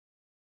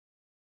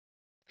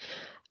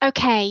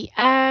Okay,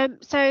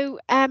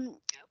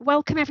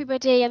 welcome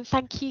everybody and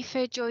thank you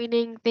for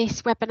joining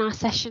this webinar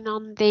session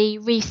on the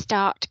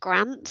Restart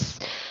grants.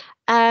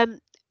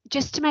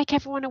 Just to make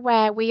everyone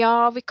aware, we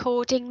are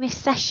recording this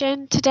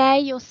session today.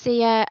 You'll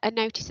see a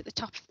notice at the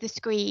top of the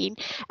screen,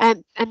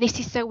 and this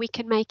is so we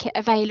can make it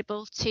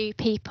available to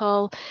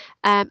people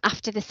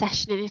after the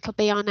session, and it'll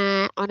be on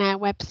our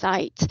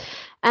website.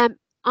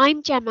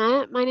 I'm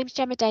Gemma, my name's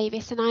Gemma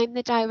Davis, and I'm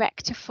the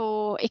Director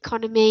for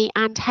Economy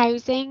and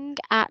Housing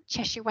at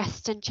Cheshire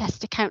West and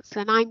Chester Council,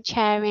 and I'm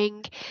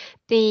chairing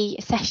the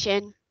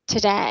session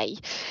today.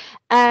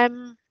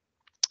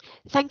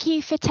 Thank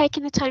you for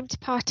taking the time to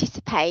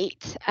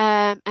participate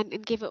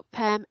and give up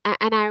an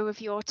hour of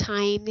your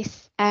time.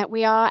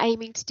 We are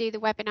aiming to do the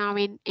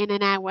webinar in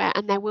an hour,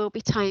 and there will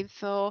be time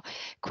for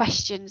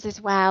questions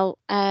as well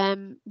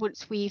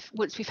once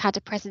we've had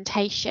a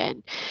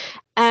presentation.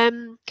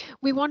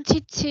 We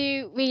wanted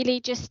to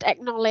really just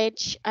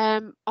acknowledge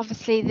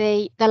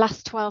obviously the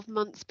last 12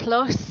 months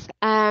plus.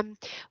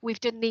 We've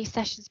done these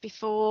sessions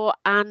before,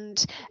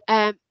 and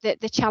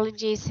the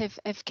challenges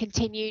have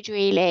continued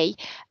really,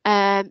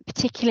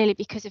 particularly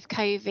because of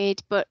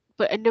COVID, but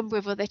a number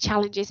of other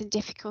challenges and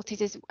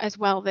difficulties as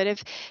well that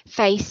have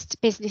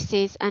faced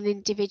businesses and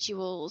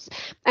individuals.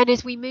 And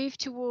as we move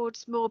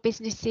towards more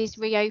businesses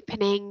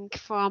reopening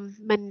from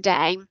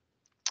Monday,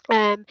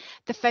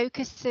 the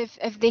focus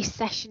of this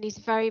session is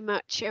very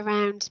much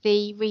around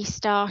the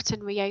restart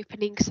and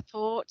reopening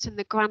support and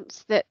the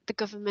grants that the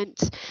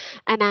government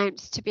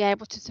announced to be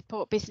able to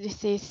support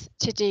businesses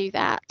to do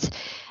that.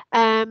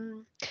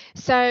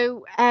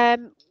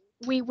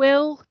 We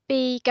will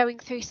be going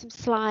through some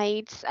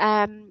slides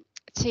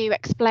to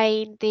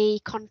explain the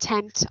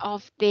content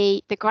of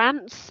the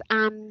grants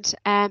and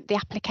the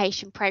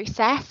application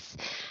process.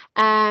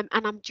 And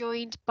I'm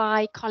joined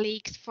by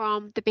colleagues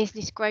from the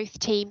business growth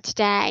team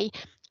today,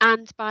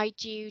 and by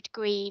Jude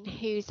Green,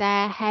 who's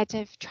our head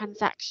of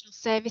transactional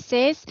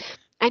services.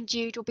 And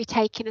Jude will be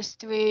taking us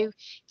through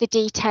the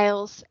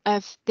details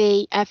of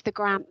the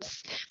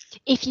grants.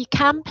 If you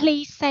can,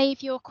 please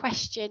save your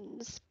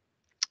questions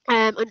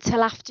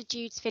until after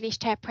Jude's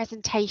finished her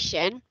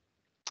presentation.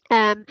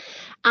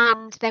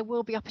 And there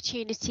will be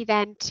opportunity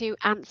then to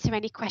answer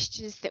any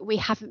questions that we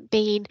haven't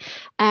been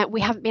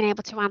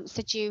able to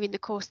answer during the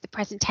course of the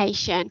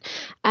presentation.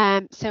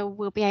 So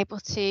we'll be able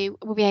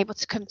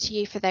to come to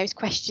you for those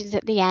questions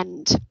at the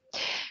end.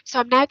 So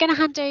I'm now going to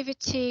hand over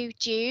to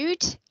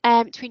Jude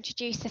to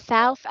introduce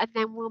herself, and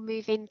then we'll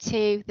move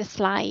into the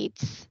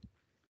slides.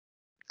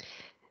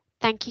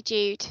 Thank you,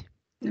 Jude.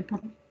 No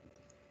problem.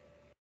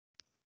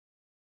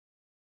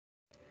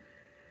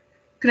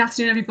 Good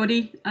afternoon,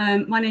 everybody.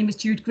 My name is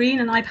Jude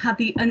Green, and I've had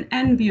the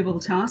unenviable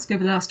task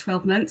over the last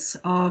 12 months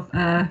of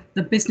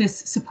the business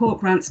support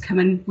grants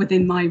coming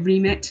within my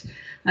remit.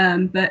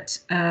 But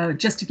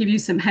just to give you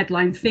some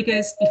headline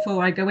figures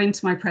before I go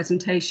into my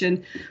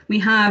presentation, we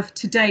have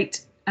to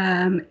date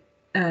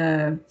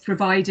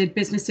provided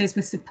businesses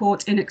with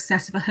support in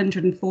excess of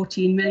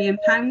 £114 million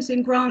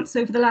in grants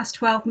over the last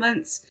 12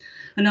 months.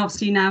 And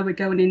obviously now we're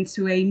going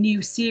into a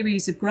new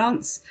series of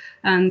grants,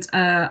 and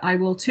I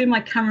will turn my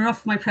camera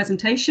off for my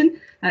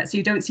presentation so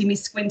you don't see me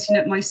squinting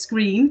at my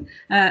screen,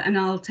 and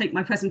I'll take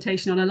my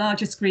presentation on a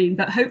larger screen.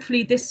 But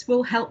hopefully this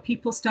will help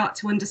people start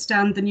to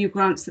understand the new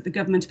grants that the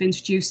government have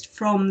introduced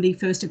from the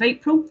 1st of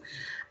April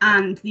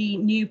and the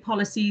new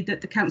policy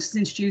that the council has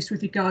introduced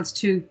with regards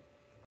to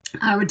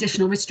our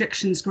additional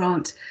restrictions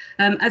grant.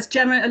 As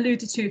Gemma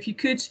alluded to, if you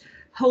could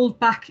hold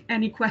back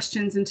any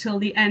questions until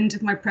the end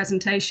of my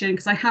presentation,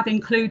 because I have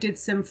included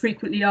some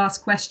frequently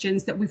asked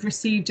questions that we've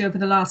received over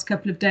the last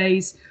couple of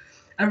days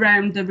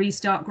around the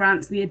restart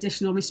grants, the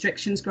additional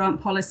restrictions grant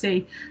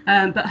policy.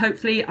 But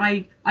hopefully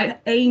I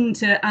aim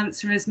to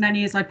answer as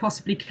many as I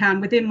possibly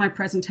can within my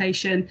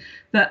presentation,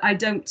 but I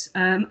don't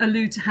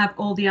allude to have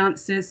all the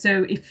answers.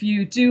 So if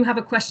you do have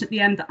a question at the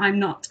end that I'm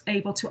not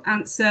able to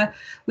answer,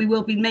 we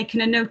will be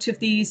making a note of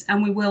these,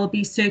 and we will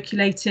be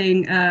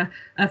circulating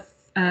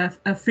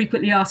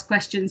frequently asked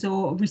questions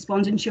or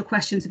responding to your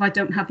questions if I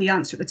don't have the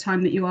answer at the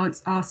time that you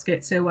ask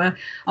it. So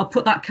I'll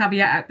put that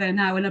caveat out there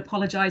now and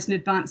apologise in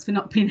advance for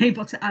not being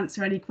able to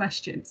answer any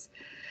questions.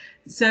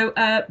 So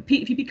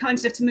Pete, if you'd be kind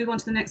enough to move on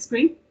to the next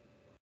screen.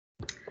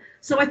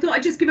 So I thought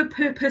I'd just give a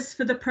purpose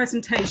for the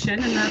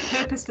presentation, and the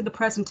purpose for the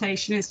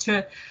presentation is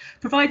to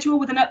provide you all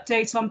with an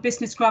update on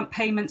business grant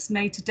payments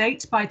made to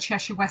date by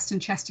Cheshire West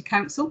and Chester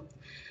Council,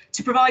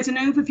 to provide an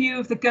overview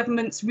of the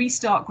government's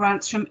restart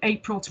grants from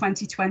April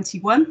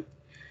 2021,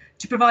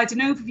 to provide an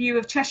overview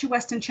of Cheshire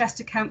West and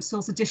Chester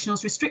Council's additional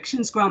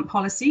restrictions grant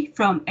policy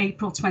from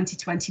April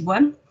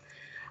 2021.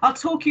 I'll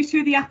talk you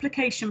through the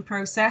application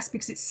process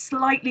because it's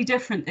slightly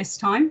different this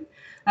time.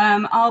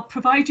 I'll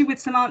provide you with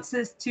some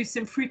answers to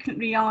some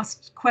frequently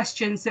asked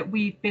questions that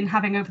we've been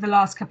having over the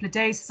last couple of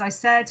days, as I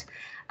said,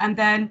 and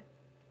then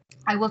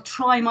I will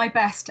try my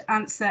best to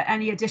answer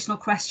any additional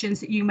questions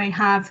that you may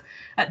have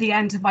at the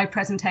end of my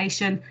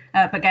presentation.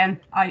 But again,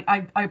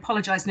 I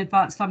apologise in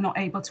advance if I'm not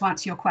able to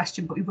answer your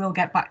question, but we will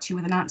get back to you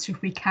with an answer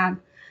if we can.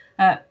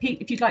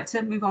 Pete, if you'd like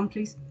to move on,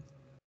 please.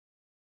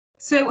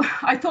 So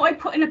I thought I'd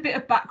put in a bit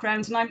of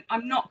background, and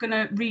I'm not going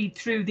to read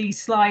through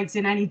these slides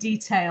in any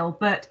detail,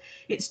 but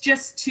it's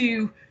just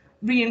to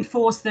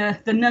reinforce the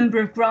number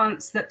of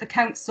grants that the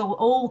council,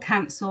 all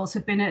councils,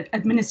 have been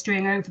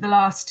administering over the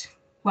last,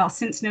 well,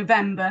 since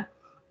November.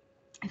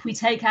 If we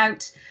take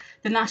out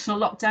the national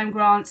lockdown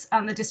grants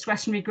and the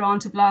discretionary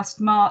grant of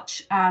last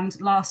March and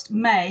last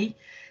May,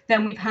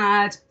 then we've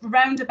had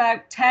around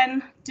about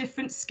 10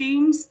 different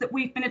schemes that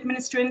we've been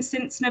administering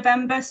since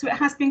November. So it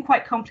has been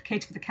quite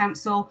complicated for the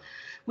council.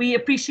 We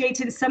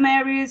appreciate in some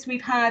areas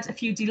we've had a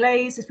few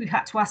delays as we've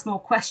had to ask more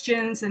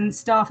questions and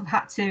staff have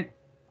had to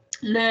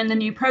learn the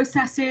new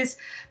processes.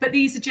 But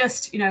these are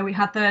just, you know, we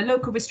had the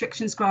local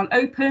restrictions grant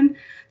open,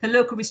 the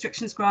local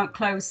restrictions grant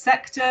closed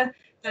sector,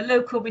 the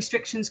local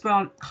restrictions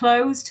grant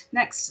closed.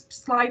 Next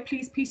slide,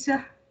 please,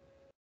 Peter.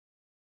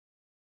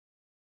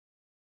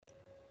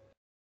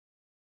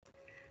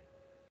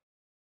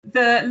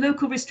 The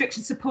local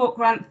restriction support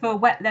grant for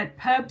wet-led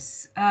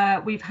pubs.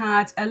 We've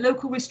had a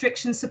local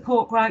restriction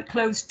support grant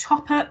closed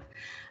top-up,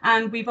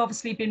 and we've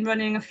obviously been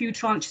running a few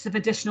tranches of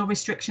additional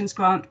restrictions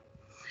grant.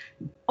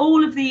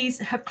 All of these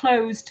have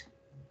closed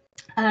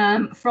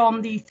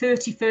from the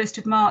 31st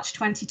of March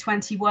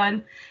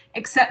 2021,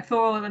 except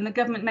for, and the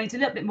government made it a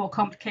little bit more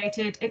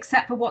complicated,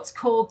 except for what's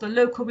called the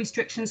local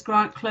restrictions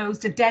grant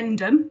closed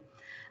addendum,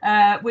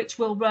 which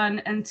will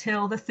run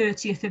until the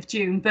 30th of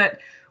June. But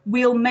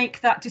we'll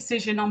make that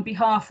decision on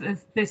behalf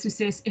of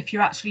businesses if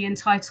you're actually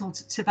entitled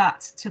to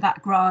that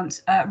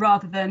grant,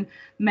 rather than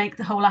make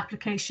the whole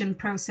application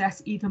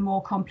process even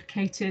more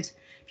complicated.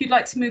 If you'd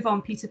like to move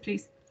on, Peter,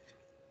 please.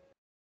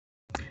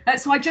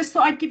 So I just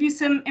thought I'd give you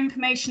some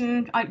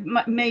information.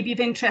 May be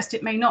of interest,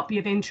 it may not be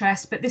of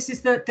interest, but this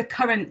is the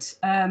current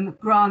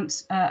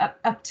grant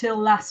up till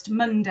last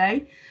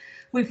Monday.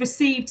 We've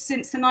received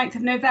since the 9th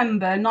of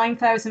November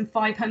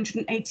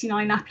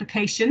 9,589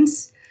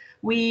 applications.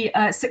 We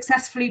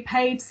successfully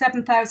paid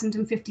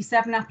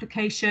 7,057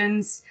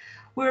 applications.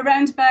 We're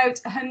around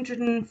about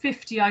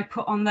 150 I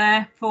put on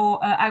there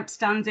for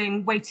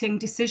outstanding waiting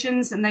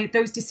decisions, and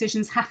those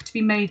decisions have to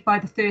be made by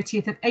the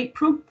 30th of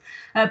April,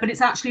 but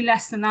it's actually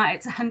less than that.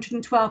 It's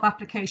 112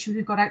 applications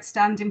we've got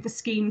outstanding for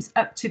schemes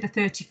up to the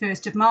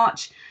 31st of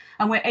March,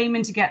 and we're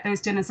aiming to get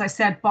those done, as I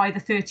said, by the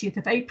 30th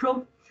of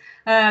April.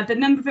 The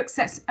number of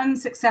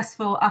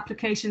unsuccessful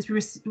applications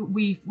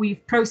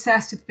we've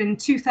processed have been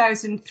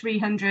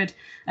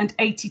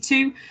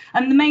 2,382,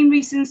 and the main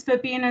reasons for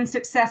being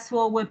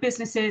unsuccessful were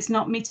businesses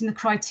not meeting the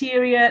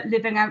criteria,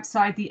 living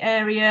outside the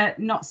area,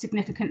 not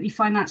significantly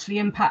financially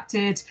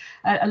impacted,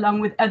 along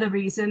with other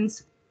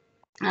reasons.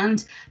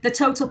 And the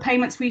total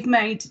payments we've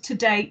made to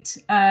date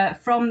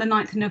from the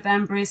 9th of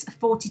November is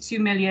 42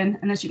 million.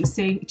 And as you can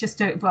see, just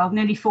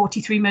nearly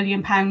 43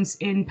 million pounds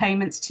in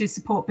payments to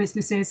support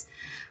businesses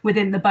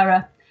within the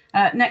borough.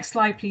 Next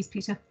slide, please,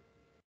 Peter.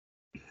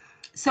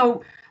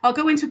 So I'll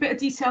go into a bit of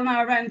detail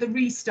now around the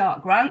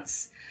Restart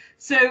grants.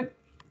 So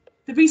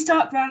the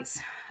Restart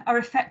grants are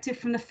effective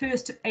from the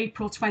 1st of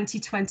April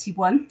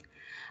 2021.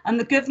 And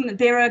the government,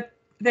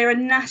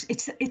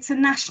 it's a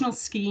national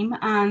scheme,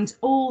 and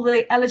all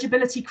the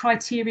eligibility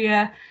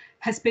criteria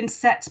has been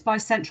set by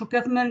central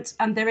government,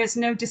 and there is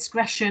no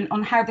discretion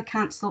on how the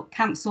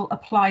council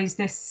applies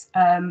this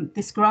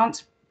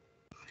grant.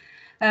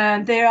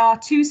 There are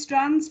two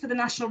strands for the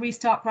National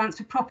Restart grants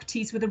for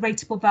properties with a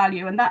rateable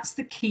value, and that's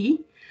the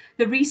key.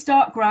 The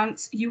Restart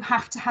grants, you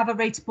have to have a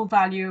rateable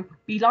value,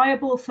 be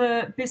liable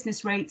for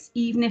business rates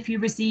even if you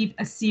receive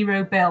a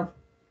zero bill.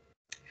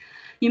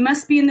 You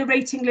must be in the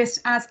rating list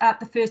as at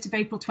the 1st of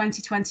April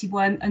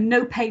 2021, and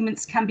no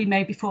payments can be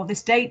made before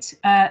this date.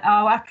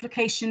 Our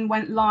application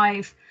went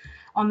live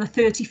on the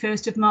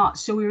 31st of March,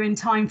 so we were in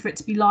time for it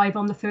to be live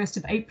on the 1st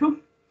of April.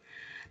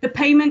 The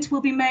payment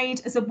will be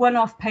made as a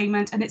one-off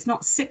payment, and it's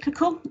not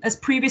cyclical as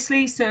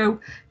previously. So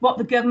what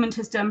the government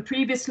has done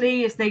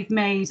previously is they've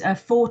made a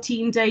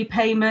 14-day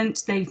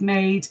payment, they've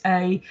made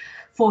a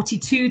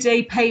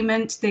 42-day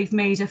payment, they've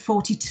made a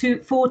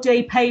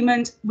 4-day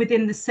payment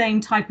within the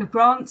same type of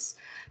grants.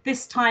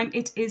 This time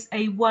it is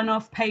a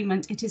one-off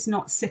payment, it is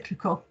not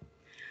cyclical.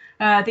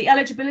 The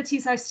eligibility,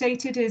 as I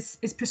stated, is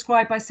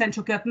prescribed by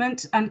central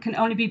government and can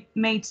only be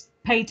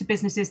paid to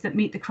businesses that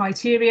meet the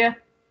criteria.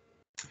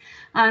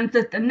 And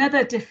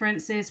another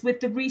difference is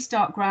with the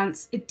Restart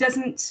grants, it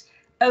doesn't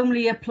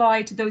only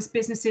apply to those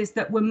businesses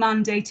that were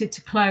mandated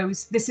to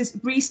close. This is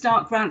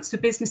Restart grants for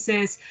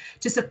businesses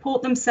to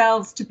support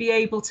themselves, to be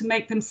able to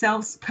make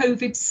themselves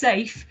COVID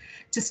safe,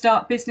 to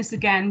start business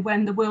again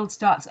when the world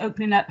starts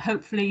opening up,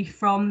 hopefully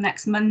from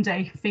next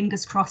Monday.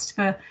 Fingers crossed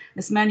for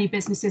as many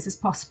businesses as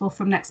possible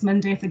from next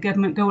Monday if the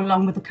government go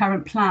along with the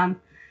current plan.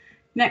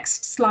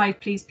 Next slide,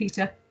 please,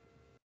 Peter.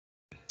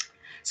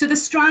 So the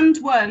strand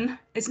one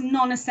is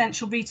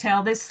non-essential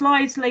retail. There's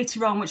slides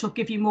later on which will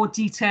give you more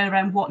detail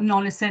around what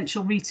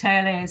non-essential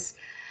retail is,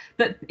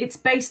 but it's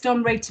based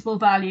on rateable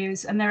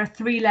values, and there are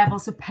 3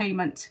 levels of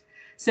payment.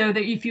 So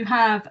that if you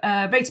have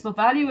a rateable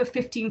value of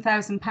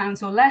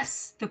 £15,000 or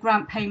less, the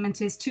grant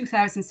payment is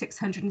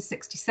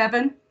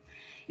 2,667.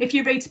 If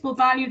your rateable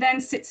value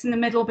then sits in the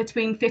middle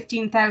between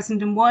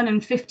 15,001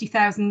 and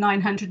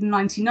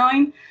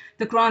 50,999,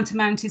 the grant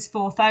amount is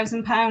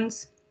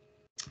 £4,000.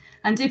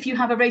 And if you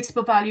have a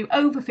rateable value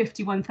over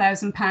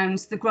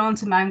 £51,000, the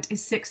grant amount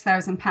is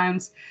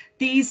 £6,000.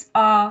 These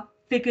are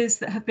figures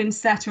that have been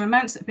set, or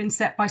amounts that have been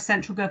set by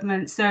central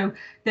government. So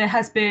there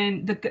has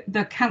been,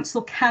 the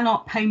council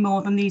cannot pay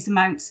more than these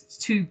amounts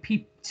to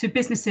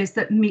businesses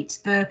that meet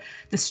the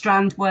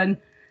Strand 1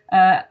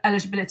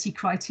 eligibility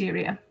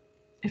criteria.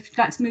 If you'd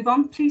like to move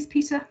on, please,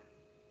 Peter.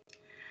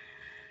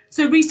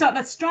 So Restart,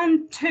 that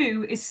Strand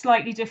 2 is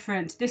slightly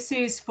different. This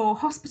is for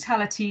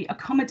hospitality,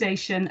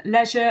 accommodation,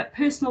 leisure,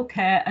 personal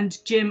care and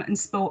gym and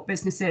sport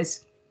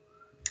businesses.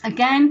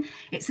 Again,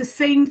 it's the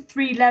same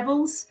 3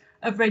 levels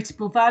of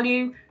rateable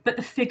value, but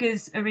the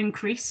figures are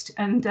increased.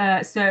 And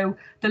so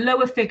the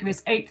lower figure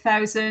is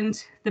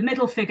 8,000, the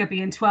middle figure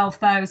being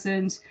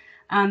 12,000,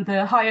 and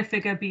the higher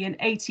figure being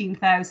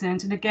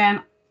 18,000. And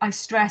again, I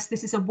stress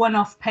this is a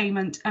one-off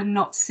payment and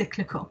not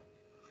cyclical.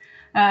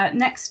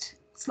 Next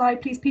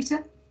slide, please,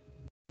 Peter.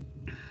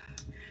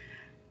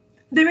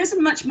 There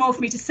isn't much more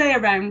for me to say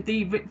around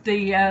the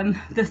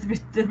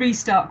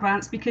Restart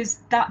grants, because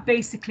that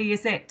basically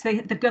is it.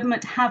 The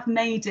government have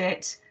made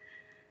it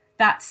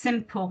that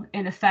simple,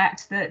 in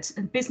effect, that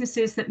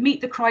businesses that meet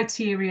the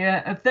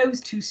criteria of those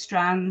 2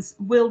 strands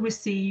will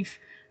receive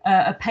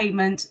a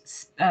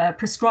payment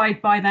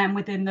prescribed by them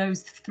within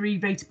those 3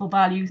 rateable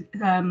value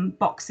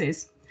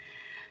boxes.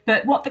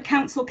 But what the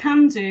council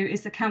can do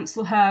is the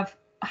council have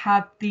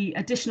the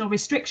additional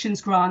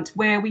restrictions grant,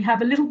 where we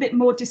have a little bit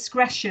more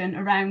discretion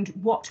around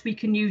what we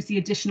can use the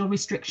additional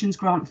restrictions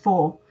grant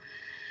for.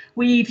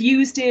 We've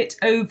used it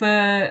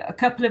over a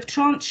couple of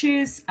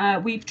tranches.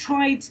 We've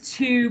tried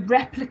to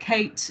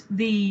replicate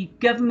the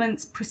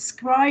government's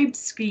prescribed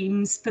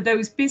schemes for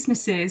those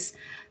businesses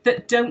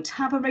that don't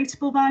have a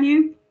rateable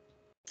value,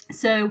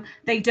 so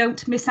they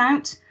don't miss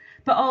out.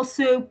 But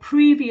also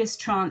previous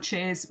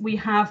tranches, we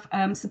have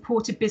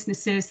supported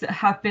businesses that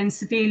have been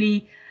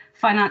severely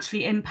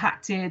financially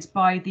impacted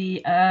by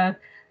the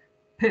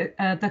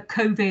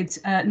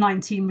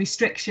COVID-19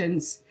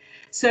 restrictions.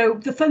 So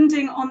the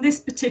funding on this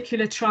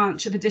particular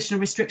tranche of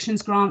additional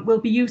restrictions grant will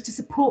be used to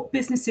support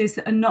businesses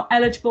that are not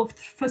eligible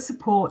for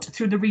support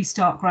through the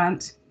Restart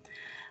grant,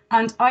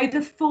 and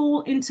either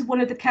fall into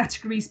one of the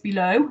categories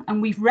below, and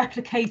we've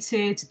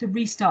replicated the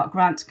Restart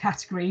grant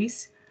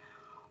categories,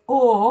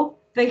 or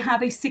they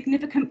have a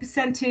significant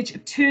percentage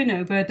of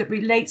turnover that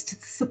relates to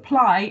the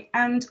supply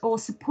and or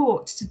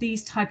support to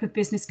these type of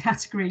business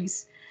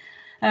categories.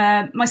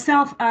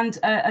 Myself and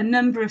a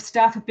number of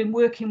staff have been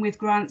working with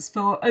grants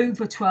for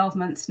over 12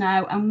 months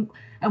now, and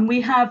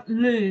we have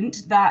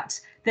learned that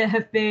there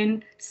have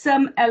been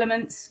some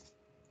elements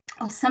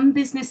or some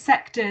business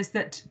sectors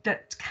that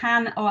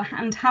can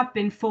and have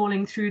been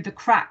falling through the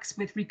cracks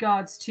with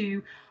regards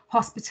to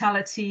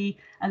hospitality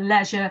and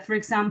leisure. For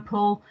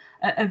example,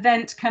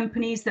 event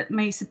companies that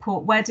may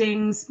support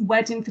weddings,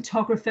 wedding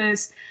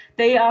photographers,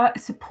 they are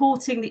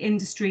supporting the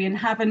industry and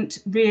haven't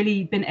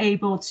really been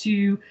able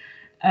to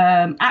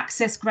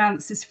access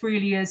grants as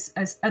freely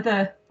as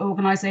other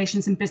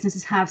organisations and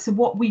businesses have. So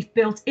what we've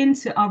built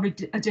into our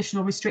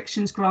additional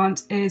restrictions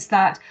grant is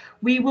that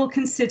we will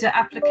consider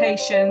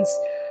applications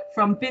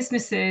from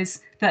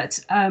businesses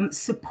that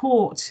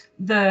support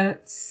the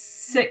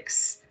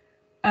 6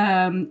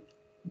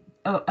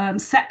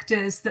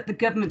 sectors that the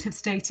government have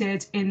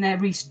stated in their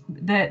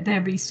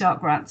Restart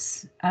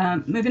grants.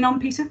 Moving on,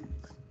 Peter.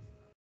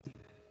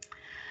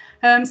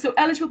 So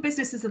eligible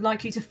businesses are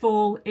likely to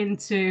fall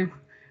into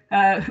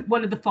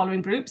one of the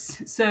following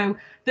groups. So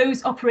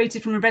those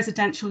operated from a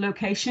residential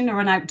location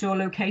or an outdoor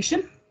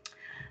location,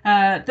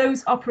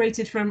 those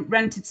operated from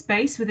rented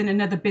space within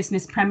another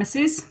business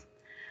premises,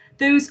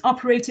 those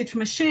operated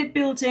from a shared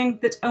building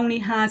that only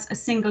has a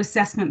single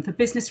assessment for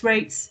business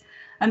rates,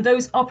 and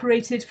those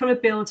operated from a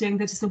building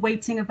that is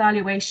awaiting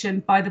evaluation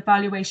by the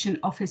Valuation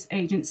Office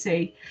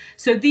Agency.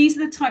 So these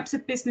are the types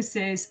of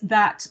businesses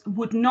that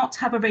would not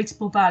have a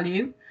rateable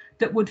value,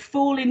 that would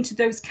fall into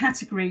those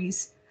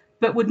categories,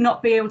 but would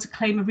not be able to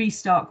claim a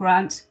Restart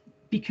grant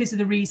because of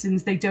the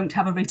reasons they don't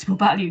have a rateable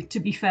value, to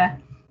be fair.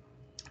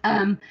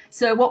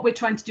 So what we're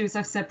trying to do, as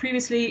I've said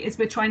previously, is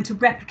we're trying to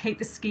replicate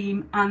the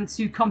scheme and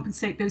to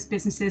compensate those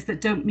businesses that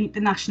don't meet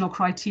the national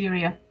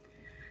criteria.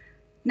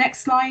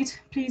 Next slide,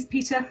 please,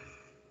 Peter.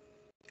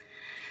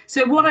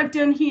 So what I've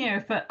done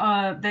here,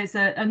 there's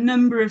a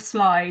number of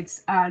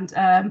slides, and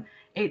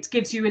it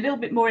gives you a little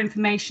bit more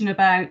information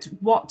about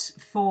what,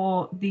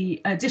 for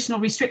the additional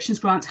restrictions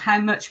grant, how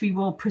much we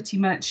will pretty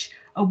much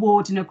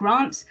award in a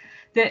grant.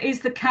 There is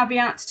the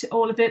caveat to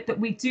all of it that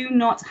we do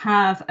not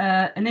have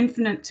an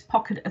infinite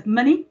pocket of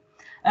money.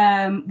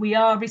 We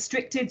are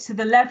restricted to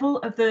the level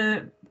of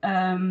the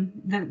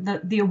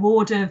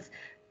award of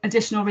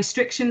additional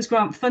restrictions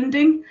grant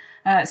funding.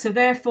 So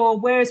therefore,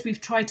 whereas we've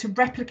tried to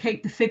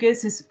replicate the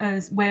figures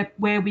as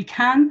where we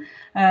can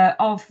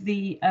of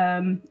the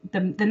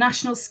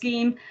national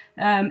scheme,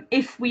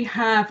 if we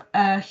have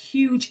a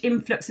huge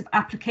influx of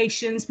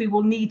applications, we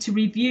will need to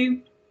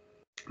review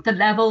the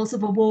levels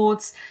of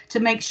awards to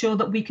make sure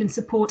that we can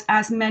support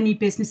as many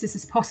businesses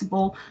as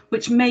possible,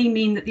 which may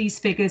mean that these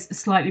figures are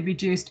slightly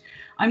reduced.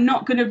 I'm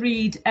not going to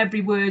read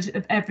every word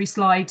of every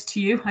slide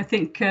to you, I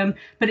think,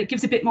 but it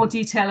gives a bit more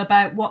detail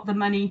about what the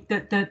money,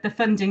 the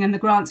funding and the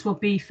grants will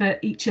be for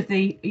each of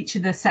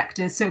the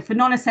sectors. So for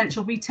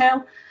non-essential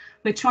retail,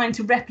 we're trying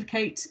to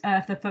replicate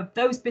for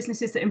those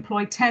businesses that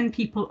employ 10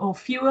 people or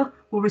fewer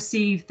will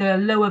receive the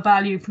lower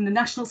value from the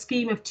national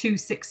scheme of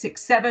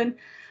 2667.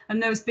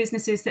 And those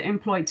businesses that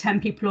employ 10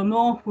 people or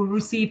more will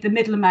receive the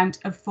middle amount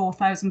of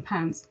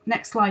 £4,000.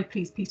 Next slide,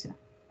 please, Peter.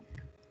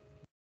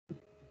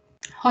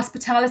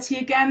 Hospitality,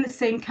 again, the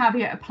same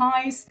caveat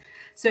applies.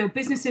 So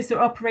businesses that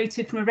are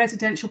operated from a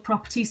residential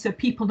property, so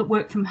people that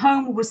work from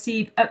home, will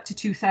receive up to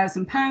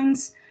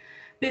 £2,000.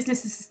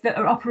 Businesses that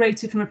are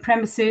operated from a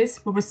premises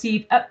will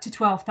receive up to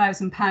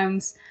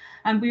 £12,000.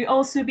 And we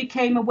also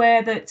became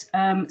aware that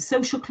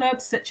social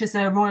clubs, such as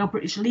a Royal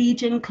British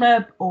Legion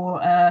club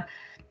or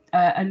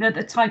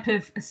another type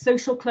of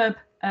social club,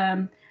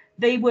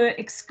 they were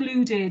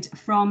excluded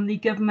from the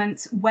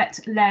government's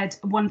wet-led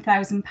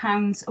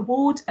 £1,000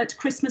 award at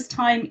Christmas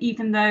time,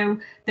 even though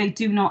they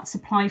do not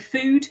supply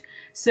food.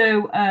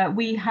 So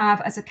we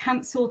have, as a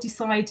council,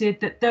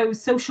 decided that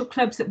those social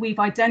clubs that we've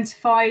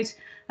identified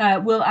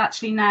will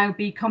actually now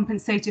be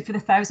compensated for the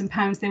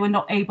 £1,000 they were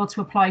not able to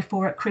apply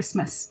for at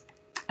Christmas.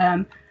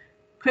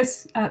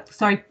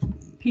 Sorry,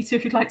 Peter,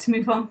 if you'd like to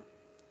move on.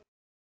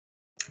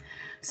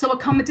 So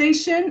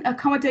accommodation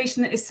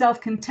that is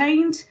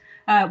self-contained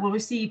will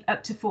receive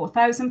up to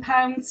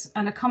 £4,000,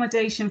 and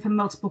accommodation for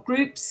multiple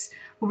groups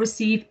will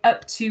receive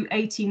up to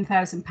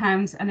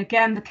 £18,000. And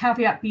again, the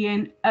caveat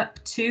being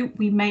up to,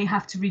 we may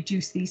have to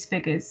reduce these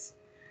figures.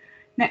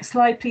 Next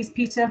slide, please,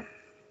 Peter.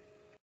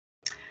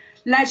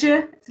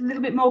 Leisure, it's a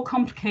little bit more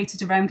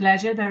complicated around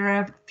leisure. There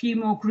are a few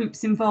more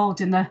groups involved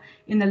in the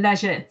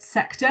leisure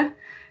sector.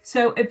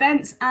 So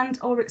events and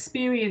or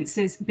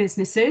experiences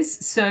businesses.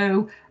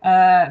 So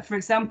for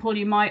example,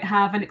 you might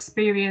have an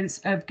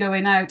experience of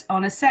going out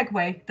on a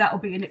Segway. That will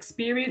be an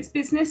experience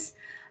business.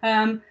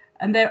 And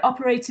they're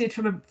operated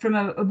from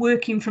a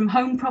working from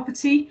home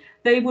property.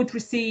 They would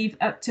receive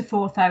up to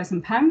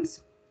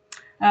 £4,000.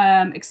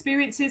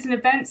 Experiences and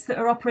events that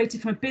are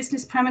operated from a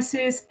business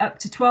premises, up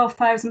to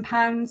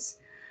 £12,000.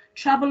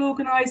 Travel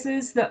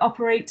organisers that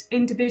operate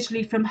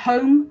individually from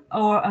home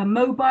or a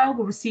mobile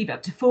will receive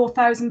up to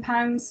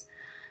 £4,000.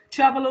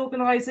 Travel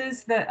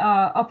organisers that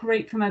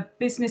operate from a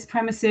business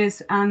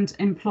premises and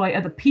employ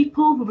other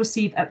people will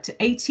receive up to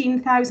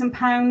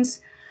 £18,000.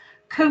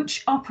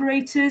 Coach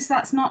operators,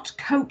 that's not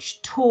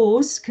coach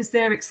tours because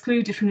they're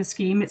excluded from the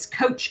scheme, it's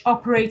coach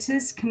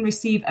operators, can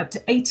receive up to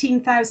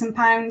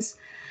 £18,000.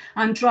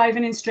 And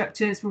driving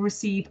instructors will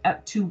receive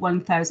up to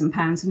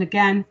 £1,000. And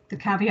again, the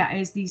caveat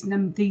is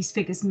these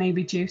figures may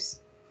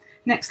reduce.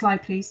 Next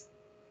slide, please.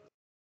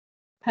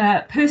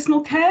 Personal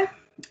care.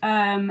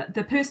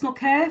 The personal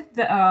care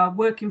that are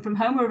working from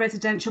home or a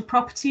residential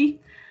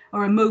property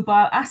or a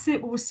mobile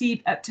asset will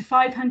receive up to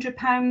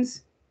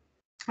 £500.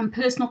 And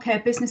personal care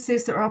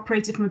businesses that are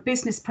operated from a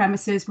business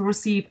premises will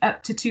receive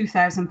up to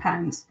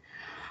 £2,000.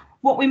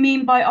 What we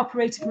mean by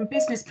operating from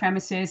business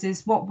premises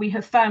is what we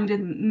have found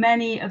in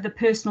many of the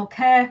personal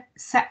care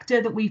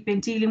sector that we've been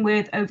dealing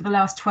with over the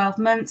last 12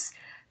 months.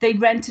 They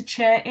rent a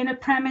chair in a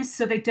premise,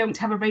 so they don't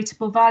have a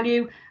rateable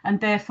value, and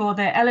therefore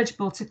they're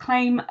eligible to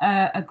claim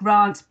a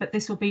grant, but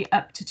this will be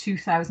up to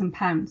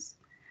 £2,000.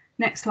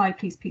 Next slide,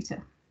 please,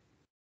 Peter.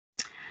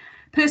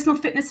 Personal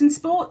fitness and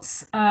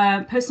sports.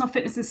 Personal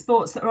fitness and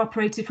sports that are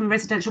operated from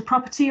residential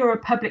property or a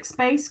public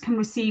space can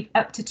receive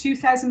up to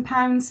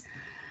 £2,000.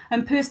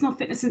 And personal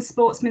fitness and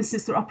sports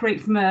businesses that operate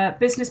from a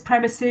business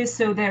premises.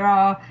 So there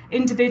are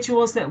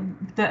individuals that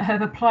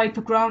have applied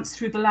for grants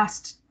through the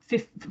last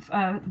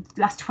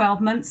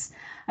 12 months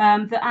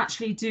that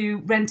actually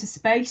do rent a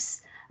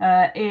space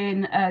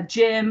in a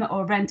gym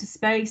or rent a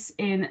space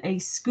in a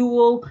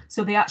school.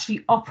 So they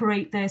actually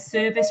operate their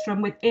service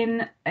from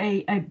within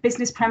a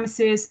business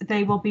premises.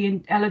 They will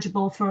be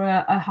eligible for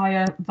a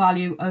higher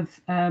value of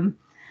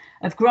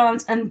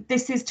grant. And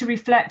this is to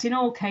reflect in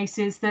all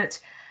cases that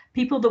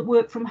people that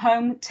work from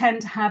home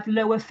tend to have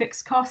lower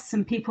fixed costs,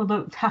 and people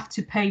that have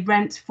to pay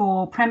rent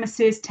for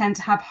premises tend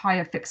to have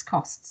higher fixed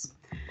costs.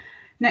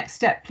 Next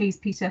step, please,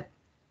 Peter.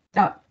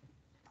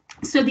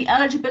 So the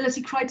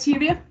eligibility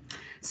criteria.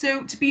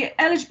 So to be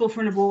eligible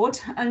for an award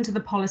under the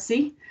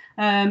policy,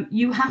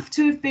 you have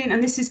to have been,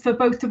 and this is for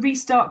both the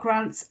Restart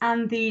grants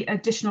and the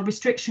additional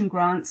restriction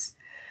grants,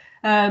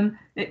 the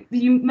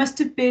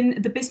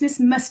business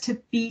must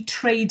have been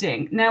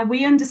trading. Now,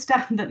 we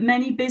understand that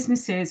many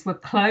businesses were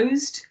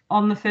closed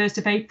on the 1st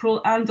of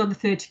April and on the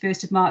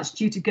 31st of March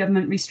due to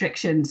government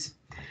restrictions.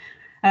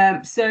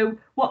 So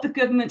what the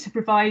government have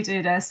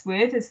provided us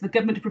with is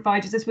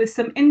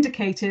some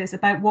indicators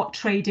about what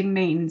trading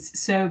means.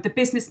 So the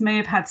business may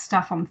have had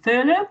staff on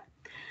furlough.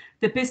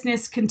 The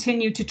business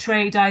continued to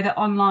trade either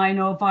online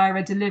or via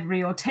a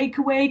delivery or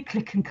takeaway,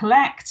 click and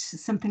collect,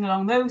 something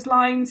along those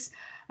lines.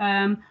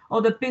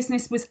 Or the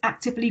business was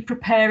actively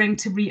preparing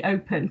to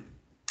reopen.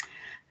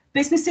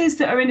 Businesses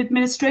that are in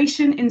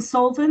administration,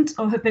 insolvent,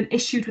 or have been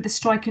issued with a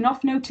striking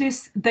off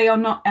notice, they are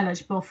not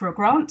eligible for a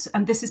grant,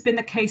 and this has been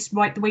the case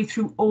right the way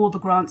through all the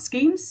grant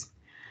schemes.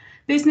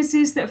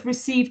 Businesses that have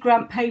received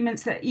grant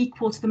payments that are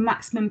equal to the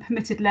maximum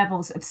permitted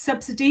levels of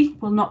subsidy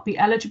will not be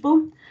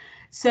eligible.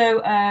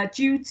 So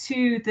due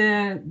to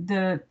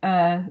the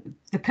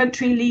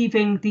country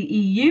leaving the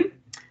EU,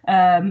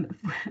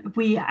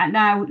 we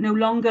now no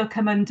longer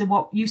come under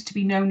what used to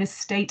be known as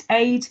state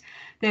aid.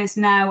 There's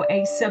now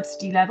a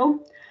subsidy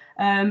level.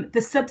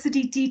 The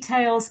subsidy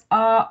details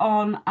are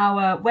on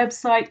our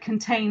website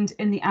contained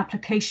in the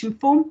application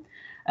form.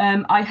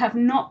 I have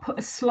not put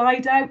a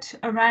slide out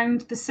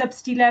around the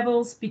subsidy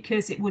levels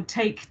because it would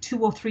take 2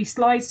 or 3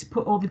 slides to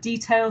put all the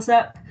details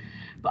up,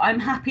 but I'm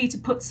happy to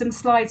put some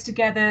slides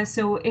together.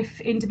 So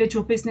if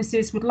individual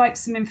businesses would like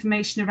some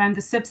information around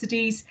the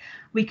subsidies,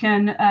 we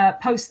can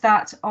post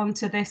that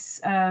onto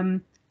this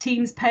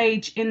Teams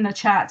page in the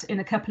chat in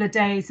a couple of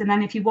days. And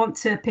then if you want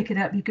to pick it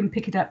up, you can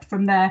pick it up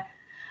from there.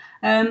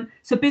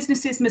 So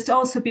businesses must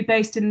also be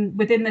based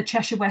within the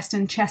Cheshire West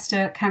and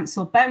Chester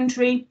Council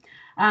boundary,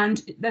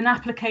 and an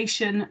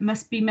application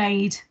must be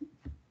made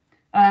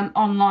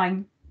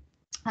online.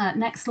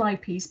 Next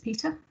slide, please,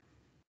 Peter.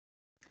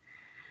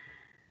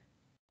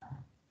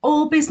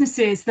 All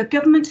businesses, the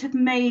government have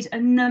made a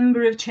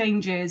number of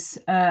changes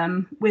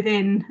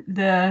within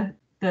the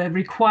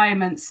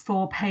requirements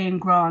for paying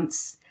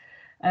grants.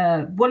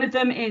 One of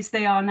them is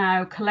they are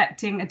now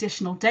collecting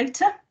additional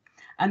data,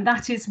 and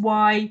that is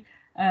why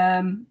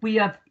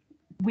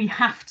we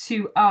have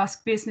to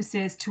ask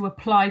businesses to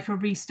apply for a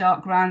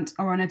Restart grant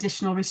or an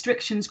additional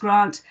restrictions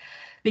grant,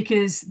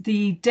 because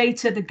the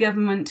data the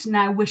government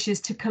now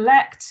wishes to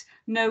collect,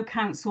 no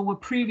council were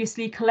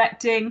previously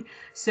collecting.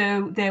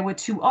 So there were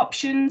 2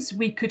 options.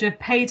 We could have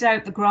paid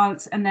out the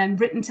grants and then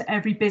written to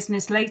every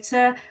business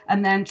later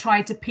and then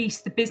tried to piece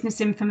the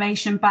business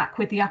information back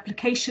with the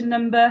application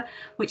number,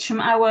 which from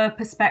our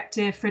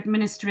perspective for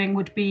administering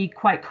would be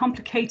quite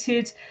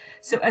complicated.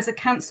 So as a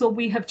council,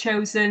 we have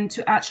chosen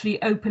to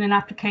actually open an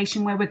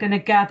application where we're going to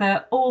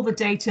gather all the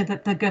data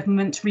that the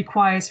government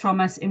requires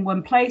from us in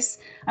one place.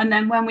 And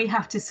then when we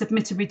have to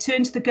submit a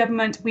return to the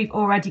government, we've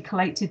already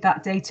collated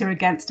that data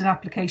against an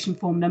application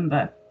form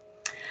number.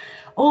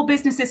 All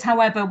businesses,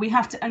 however, we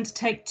have to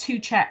undertake 2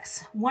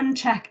 checks. One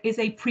check is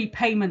a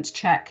prepayment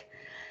check.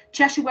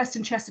 Cheshire West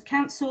and Chester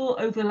Council,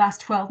 over the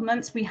last 12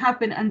 months, we have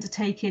been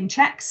undertaking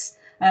checks,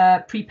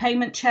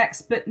 prepayment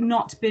checks, but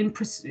not been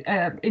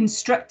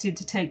instructed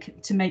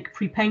to make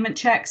prepayment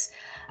checks.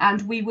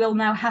 And we will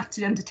now have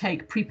to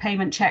undertake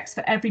prepayment checks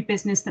for every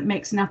business that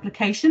makes an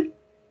application.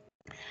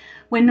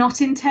 We're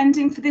not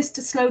intending for this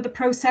to slow the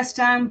process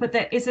down, but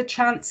there is a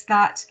chance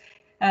that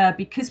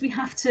because we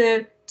have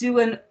to do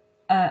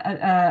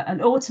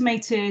an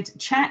automated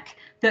check,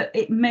 that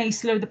it may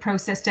slow the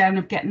process down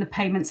of getting the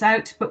payments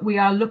out, but we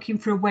are looking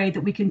for a way that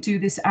we can do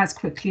this as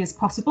quickly as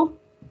possible.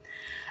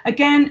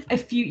 Again,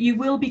 if you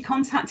will be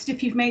contacted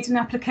if you've made an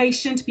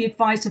application to be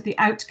advised of the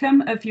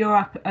outcome of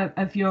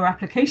your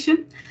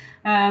application.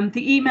 The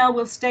email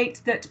will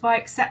state that by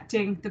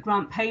accepting the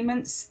grant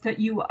payments that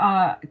you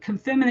are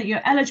confirming that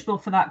you're eligible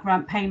for that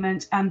grant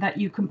payment and that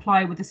you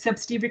comply with the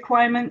subsidy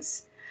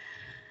requirements.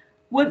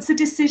 Once a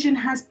decision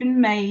has been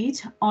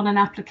made on an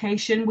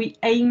application, we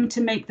aim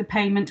to make the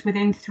payment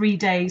within 3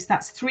 days.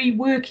 That's 3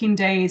 working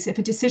days. If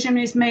a decision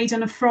is made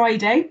on a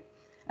Friday,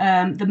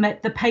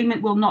 the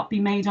payment will not be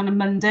made on a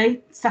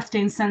Monday. Saturday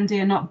and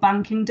Sunday are not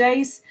banking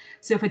days.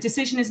 So if a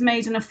decision is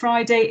made on a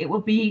Friday, it will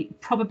be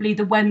probably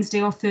the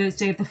Wednesday or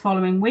Thursday of the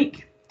following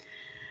week.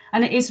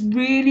 And it is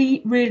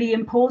really, really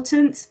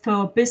important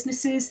for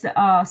businesses that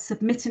are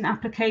submitting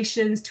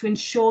applications to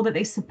ensure that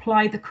they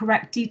supply the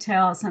correct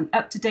details and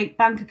up-to-date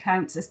bank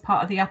accounts as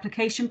part of the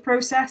application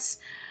process.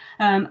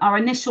 Our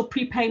initial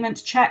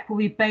prepayment check will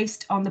be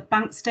based on the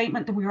bank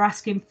statement that we were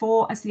asking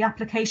for as the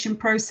application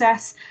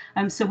process.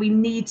 So we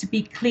need to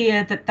be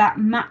clear that that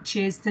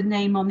matches the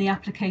name on the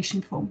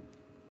application form.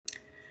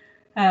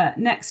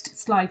 Next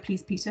slide,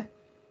 please, Peter.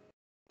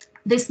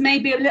 This may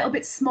be a little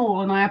bit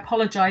small and I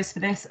apologise for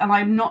this, and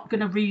I'm not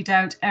going to read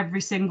out every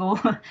single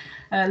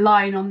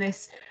line on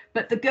this,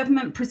 but the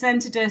government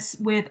presented us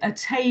with a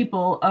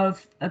table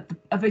of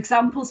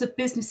examples of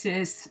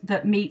businesses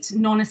that meet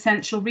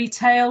non-essential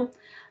retail,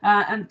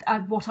 and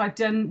what I've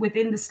done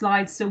within the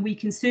slides, so we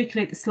can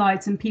circulate the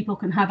slides and people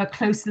can have a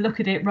closer look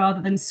at it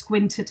rather than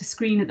squint at a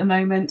screen at the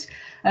moment.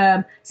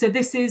 So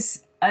this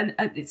is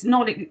it's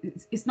not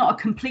a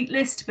complete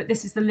list, but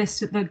this is the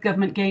list that the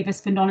government gave us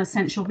for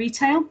non-essential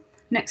retail.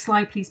 Next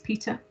slide, please,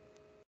 Peter.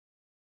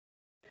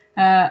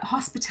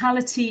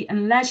 Hospitality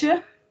and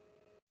leisure.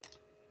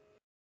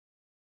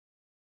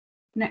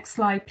 Next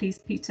slide, please,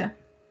 Peter.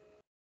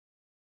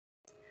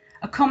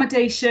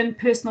 Accommodation,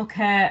 personal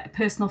care,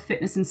 personal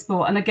fitness and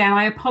sport. And again,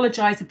 I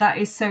apologise if that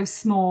is so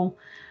small,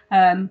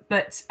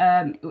 but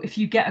if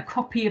you get a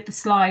copy of the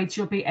slides,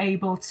 you'll be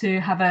able to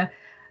have a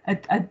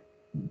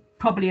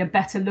probably a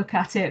better look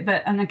at it.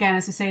 But, and again,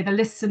 as I say, the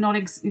lists are not,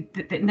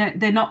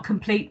 they're not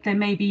complete. There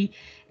may be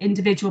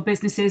individual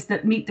businesses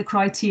that meet the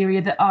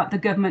criteria that the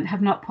government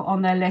have not put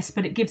on their list,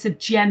 but it gives a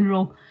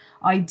general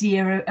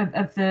idea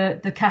of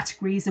the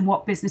categories and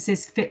what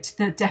businesses fit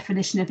the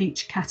definition of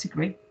each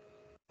category.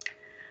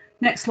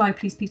 Next slide,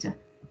 please, Peter.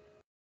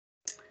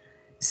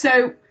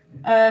 So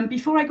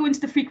before I go into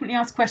the frequently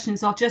asked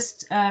questions, I'll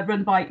just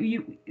run by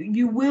you.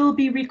 You will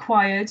be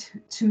required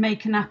to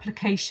make an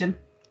application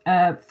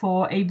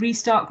for a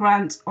restart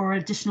grant or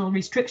additional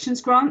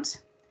restrictions grant.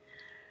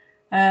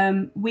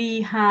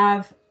 We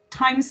have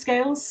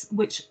timescales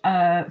which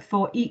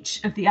for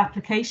each of the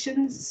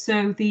applications.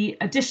 So the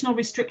additional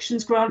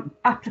restrictions grant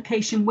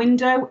application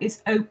window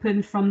is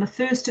open from the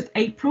 1st of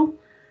April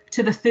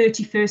to the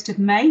 31st of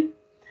May.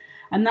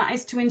 And that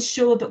is to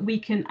ensure that we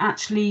can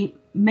actually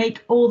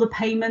make all the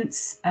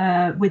payments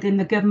within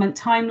the government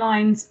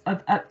timelines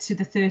of up to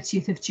the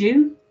 30th of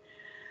June.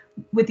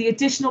 With the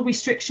additional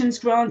restrictions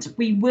grant,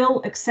 we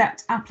will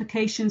accept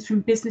applications from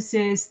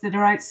businesses that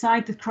are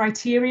outside the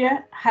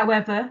criteria.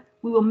 However,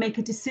 we will make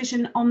a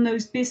decision on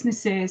those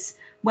businesses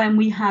when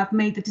we have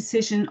made the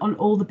decision on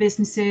all the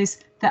businesses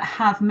that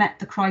have met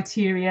the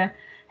criteria.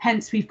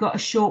 Hence, we've got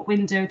a short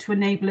window to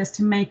enable us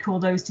to make all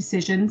those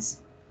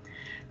decisions.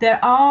 There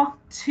are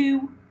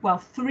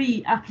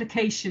three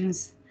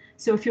applications.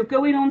 So if you're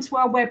going onto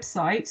our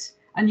website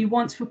and you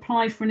want to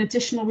apply for an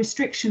additional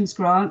restrictions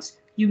grant,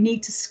 you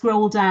need to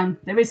scroll down.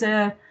 There is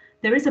a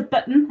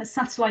button, a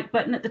satellite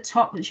button at the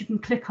top that you can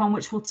click on,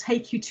 which will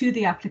take you to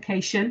the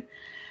application.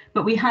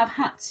 But we have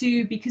had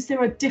to, because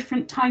there are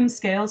different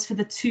timescales for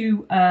the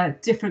two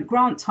different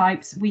grant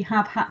types, we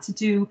have had to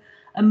do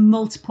a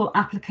multiple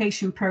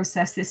application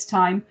process this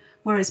time,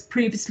 whereas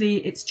previously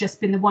it's just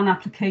been the one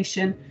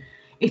application.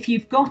 If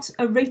you've got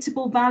a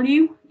rateable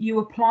value, you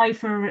apply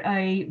for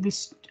a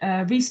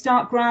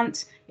restart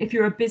grant. If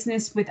you're a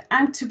business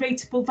without a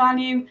rateable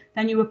value,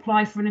 then you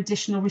apply for an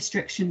additional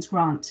restrictions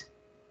grant.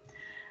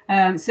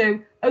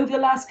 So over the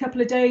last couple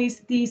of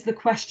days, these are the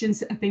questions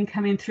that have been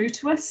coming through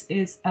to us.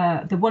 Is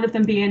the one of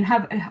them being,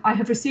 I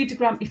have received a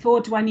grant before,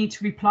 do I need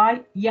to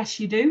reply? Yes,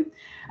 you do.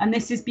 And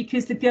this is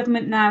because the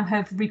government now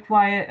have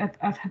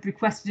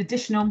requested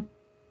additional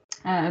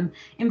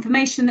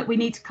information that we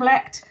need to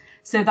collect.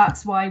 So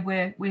that's why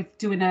we're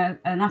doing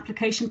an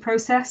application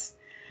process.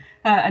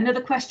 Another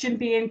question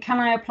being, can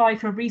I apply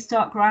for a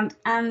restart grant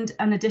and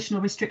an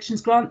additional restrictions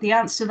grant? The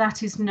answer to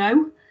that is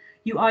no.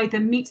 You either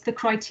meet the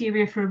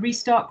criteria for a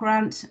restart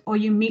grant or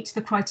you meet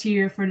the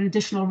criteria for an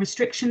additional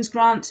restrictions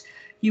grant.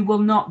 You will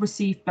not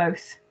receive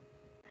both.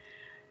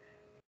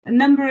 A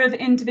number of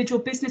individual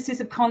businesses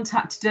have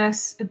contacted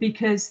us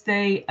because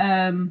they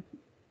have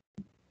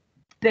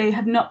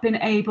not been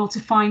able to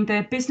find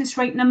their business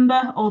rate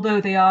number, although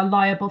they are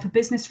liable for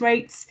business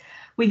rates.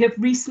 We have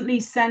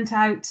recently sent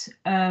out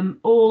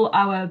all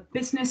our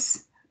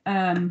business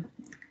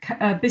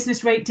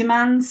rate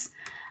demands,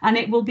 and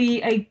it will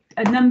be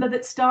a number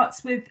that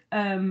starts with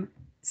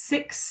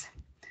 6,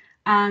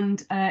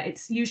 and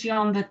it's usually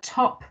on the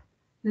top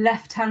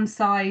right-hand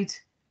side,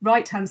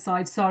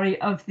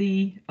 sorry, of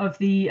the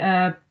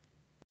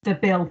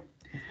bill.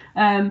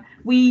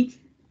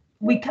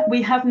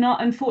 We have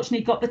not,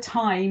 unfortunately, got the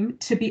time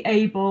to be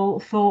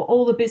able for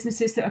all the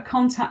businesses that are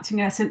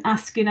contacting us and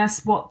asking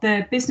us what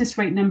their business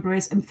rate number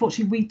is.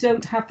 Unfortunately, we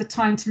don't have the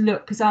time to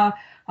look because our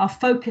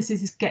focus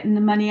is getting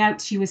the money out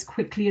to you as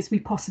quickly as we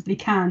possibly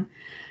can.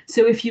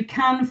 So if you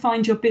can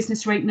find your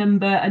business rate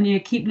number and you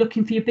keep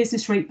looking for your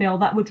business rate bill,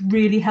 that would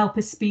really help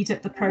us speed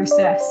up the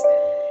process.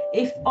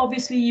 If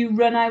obviously you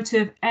run out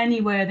of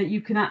anywhere that you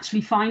can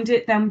actually find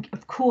it, then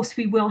of course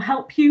we will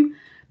help you.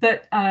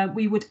 But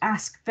we would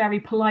ask very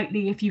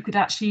politely if you could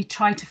actually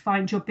try to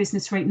find your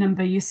business rate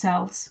number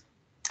yourselves.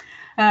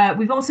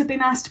 We've also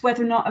been asked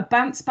whether or not a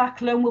bounce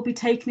back loan will be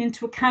taken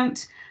into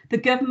account. The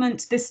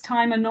government this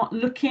time are not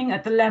looking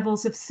at the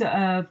levels of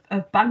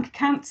bank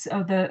accounts,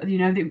 of whether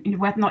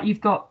or not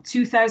you've got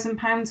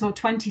 £2,000 or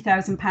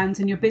 £20,000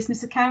 in your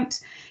business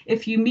account.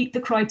 If you meet the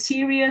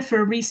criteria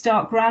for a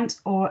restart grant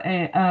or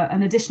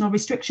an additional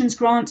restrictions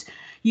grant,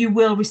 you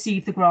will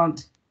receive the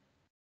grant.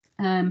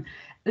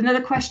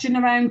 Another question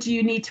around, do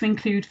you need to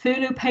include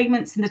furlough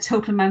payments in the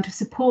total amount of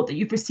support that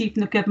you've received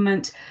from the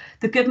government?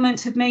 The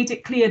government have made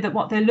it clear that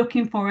what they're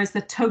looking for is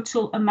the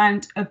total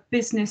amount of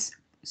business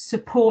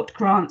support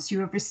grants you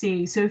have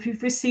received. So if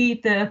you've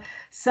received the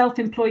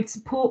self-employed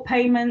support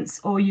payments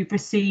or you've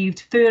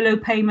received furlough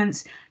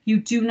payments,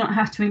 you do not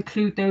have to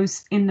include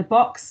those in the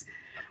box.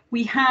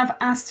 We have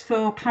asked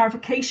for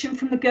clarification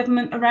from the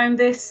government around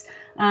this,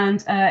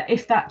 and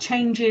if that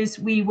changes,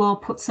 we will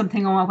put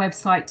something on our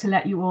website to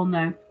let you all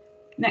know.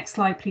 Next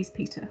slide, please,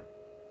 Peter.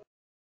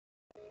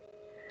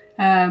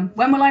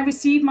 When will I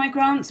receive my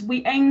grant?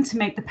 We aim to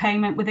make the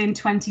payment within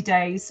 20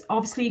 days.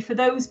 Obviously, for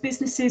those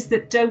businesses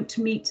that don't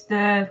meet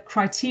the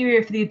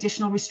criteria for the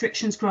additional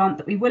restrictions grant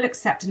that we will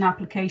accept an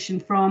application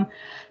from,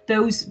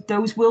 those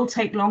will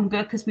take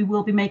longer because we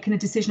will be making a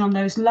decision on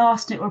those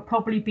last, and it will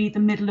probably be the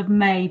middle of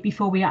May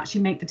before we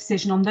actually make the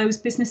decision on those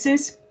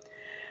businesses.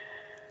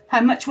 How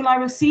much will I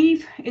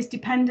receive is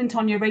dependent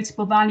on your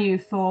rateable value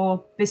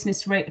for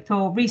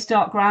for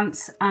restart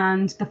grants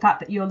and the fact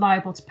that you're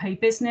liable to pay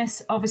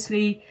business.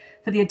 Obviously,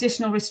 for the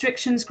additional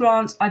restrictions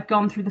grant, I've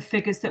gone through the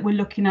figures that we're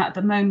looking at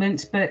the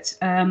moment, but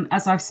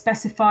as I've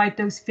specified,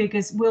 those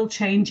figures will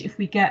change if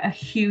we get a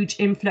huge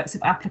influx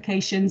of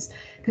applications,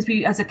 because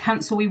we, as a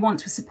council, we want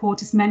to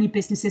support as many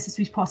businesses as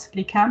we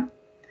possibly can.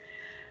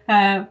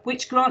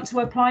 Which grant to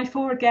apply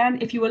for? Again,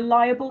 if you are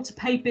liable to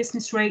pay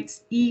business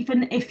rates,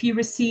 even if you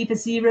receive a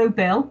zero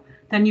bill,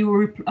 then you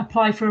will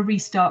apply for a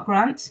restart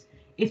grant.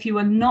 If you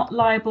are not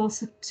liable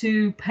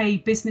to pay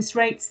business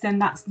rates,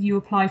 then you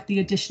apply for the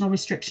additional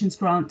restrictions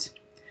grant.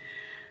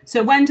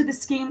 So when do the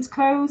schemes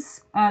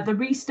close? The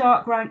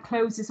restart grant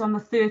closes on the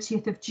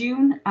 30th of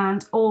June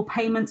and all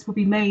payments will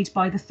be made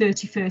by the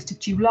 31st of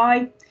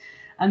July.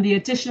 And the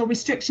additional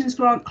restrictions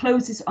grant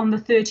closes on the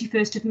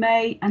 31st of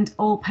May and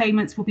all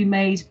payments will be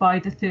made by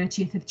the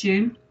 30th of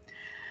June.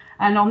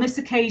 And on this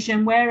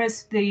occasion,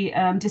 whereas the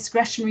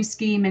discretionary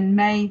scheme in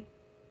May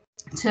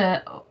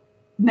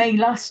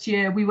last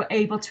year, we were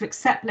able to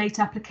accept late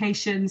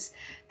applications.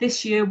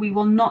 This year, we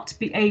will not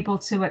be able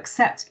to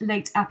accept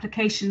late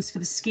applications for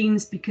the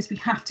schemes because we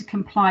have to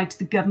comply to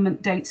the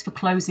government dates for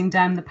closing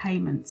down the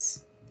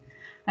payments.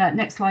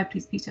 Next slide,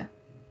 please, Peter.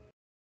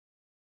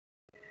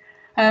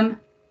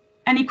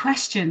 Any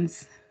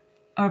questions,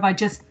 or have I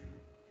just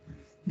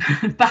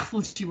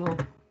baffled you all?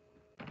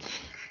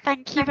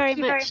 Thank you very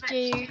much,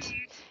 Jude.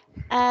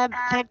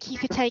 Thank you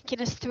for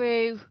taking us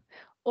through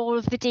all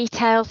of the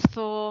details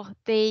for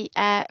the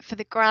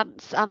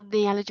grants and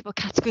the eligible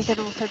categories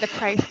and also the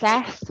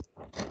process.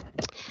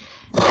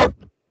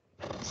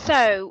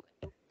 So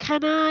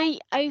can I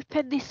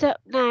open this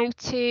up now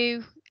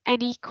to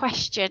any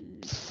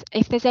questions?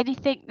 If there's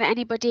anything that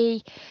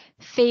anybody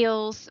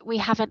feels we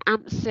haven't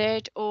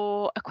answered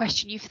or a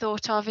question you've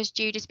thought of as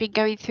Jude has been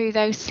going through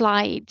those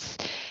slides,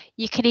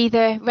 you can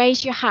either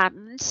raise your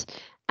hand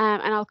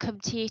and I'll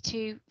come to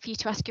you for you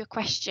to ask your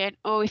question,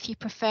 or if you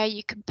prefer,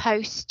 you can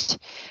post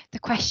the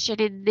question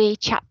in the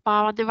chat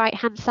bar on the right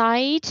hand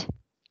side.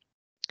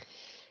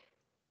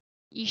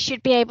 You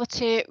should be able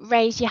to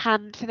raise your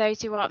hand. For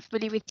those who aren't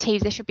familiar with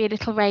Teams, there should be a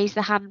little raise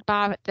the hand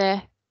bar at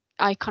the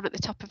icon at the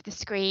top of the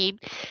screen.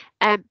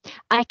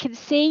 I can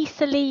see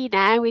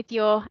Selena with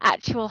your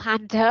actual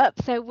hand up,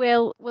 so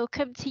we'll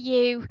come to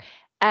you,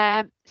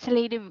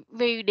 Selena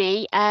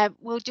Rooney.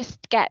 We'll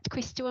just get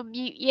Chris to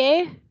unmute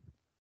you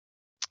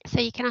so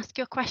you can ask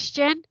your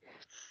question.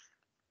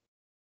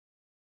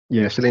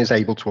 Yeah, Selena's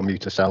able to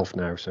unmute herself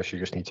now, so she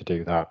just needs to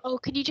do that. Oh,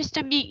 can you just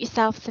unmute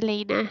yourself,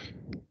 Selena?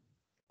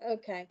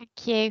 Okay.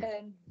 Thank you.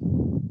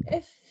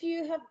 If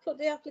you have put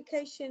the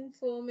application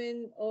form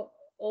in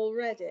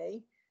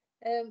already,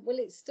 will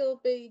it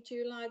still be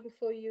July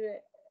before you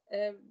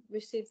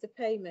receive the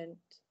payment?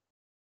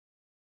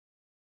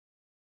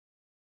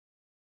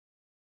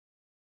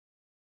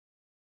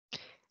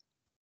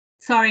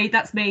 Sorry,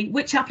 that's me.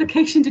 Which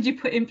application did you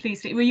put in,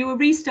 please? Were you a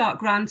restart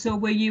grant or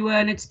were you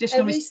an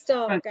additional? A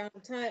restart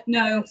grant.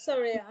 No.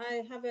 Sorry,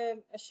 I have a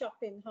shop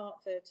in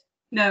Hertford.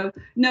 No,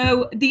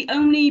 the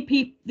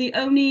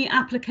only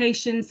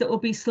applications that will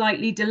be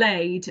slightly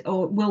delayed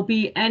or will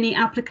be any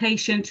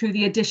application through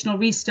the additional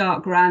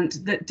restart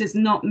grant that does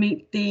not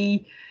meet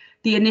the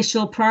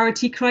initial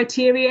priority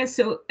criteria.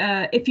 So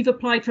if you've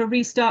applied for a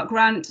restart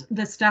grant,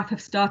 the staff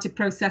have started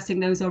processing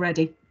those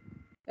already.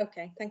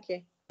 Okay, thank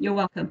you. You're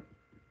welcome.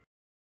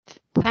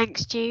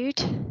 Thanks,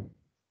 Jude.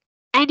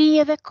 Any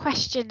other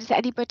questions that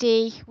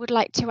anybody would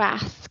like to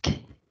ask?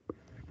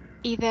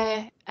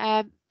 Either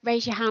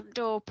raise your hand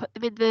or put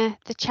them in the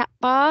chat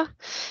bar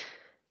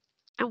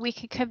and we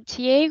can come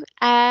to you.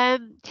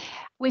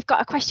 We've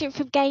got a question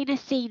from Gaynor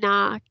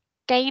Sina.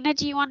 Gaynor,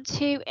 do you want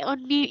to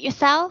unmute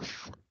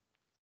yourself?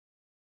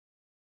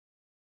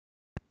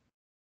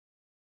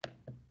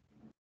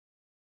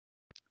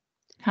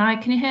 Hi,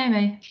 can you hear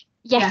me?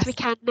 Yes, we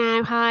can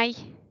now. Hi.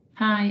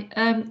 Hi,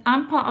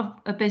 I'm part of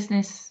a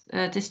business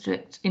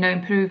district,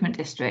 improvement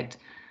district.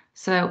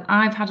 So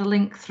I've had a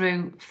link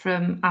through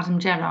from Adam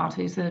Gerard,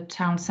 who's the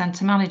town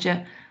centre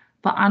manager,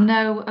 but I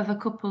know of a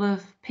couple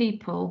of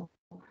people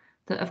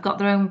that have got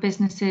their own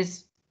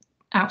businesses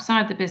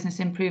outside the business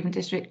improvement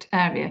district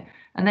area,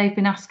 and they've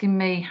been asking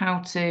me how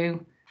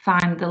to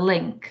find the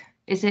link.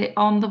 Is it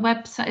on the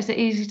website? Is it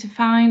easy to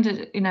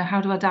find?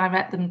 How do I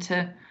direct them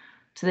to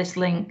this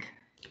link?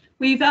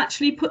 We've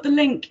actually put the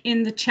link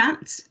in the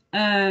chat,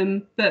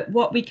 but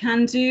what we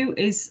can do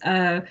is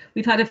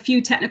we've had a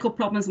few technical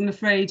problems, I'm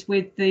afraid,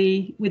 with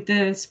the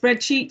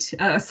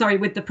spreadsheet,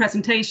 with the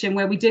presentation,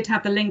 where we did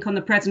have the link on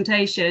the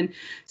presentation.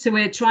 So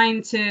we're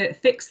trying to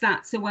fix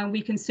that so when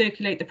we can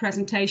circulate the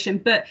presentation,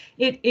 but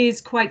it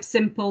is quite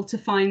simple to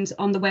find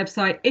on the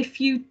website.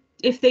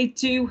 If they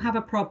do have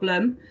a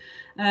problem,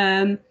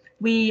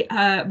 we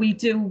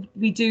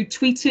do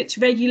tweet it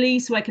regularly,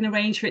 so I can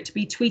arrange for it to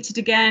be tweeted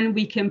again.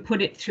 We can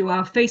put it through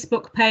our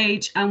Facebook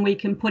page and we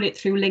can put it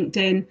through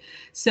LinkedIn.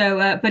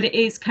 So, but it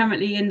is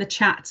currently in the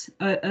chat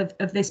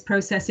of this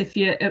process. Of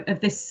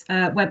this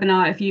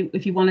webinar, if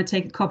you want to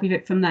take a copy of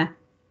it from there.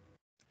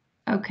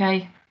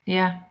 Okay,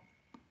 Yeah.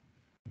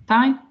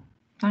 Fine.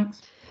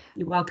 Thanks.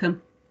 You're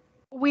welcome.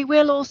 We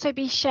will also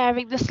be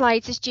sharing the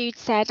slides, as Jude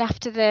said,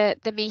 after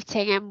the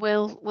meeting, and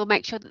we'll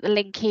make sure that the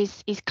link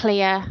is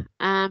clear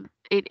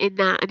in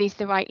that and is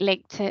the right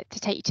link to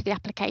take you to the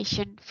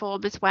application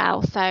form as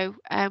well. So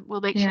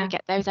we'll make sure we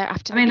get those out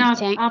after the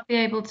meeting. I'll be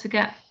able to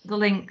get the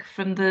link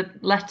from the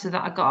letter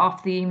that I got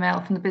off the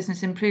email from the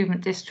Business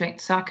Improvement District,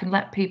 so I can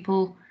let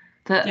people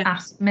that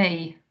ask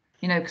me,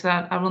 you know, because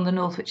I run the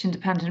Northwich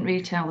Independent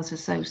Retailers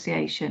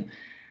Association,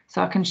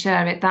 so I can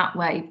share it that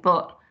way.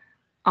 But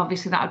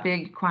obviously that would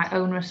be quite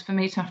onerous for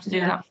me to have to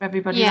do that for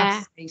everybody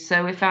else.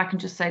 So if I can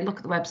just say, look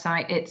at the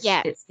website, it's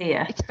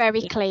here. It's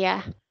very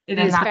clear. It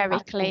is very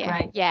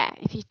clear. Yeah,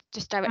 if you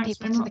just direct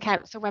people to the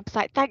council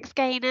website. Thanks,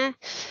 Gaynor.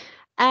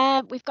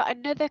 We've got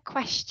another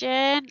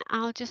question.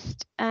 I'll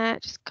just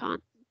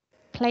can't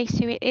place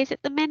who it is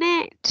at the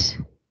minute.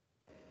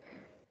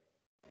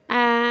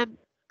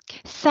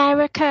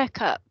 Sarah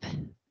Kirkup.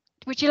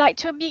 Would you like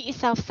to unmute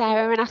yourself,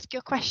 Sarah, and ask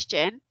your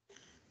question?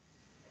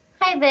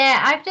 Hi there,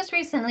 I've just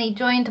recently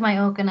joined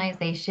my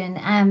organisation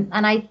and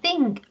I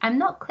think, I'm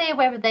not clear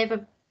whether they've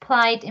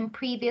applied in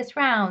previous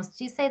rounds.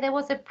 Did you say there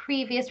was a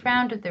previous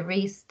round of the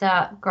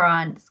Restart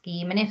grant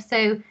scheme? And if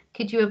so,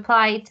 could you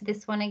apply to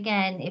this one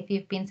again if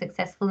you've been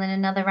successful in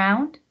another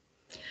round?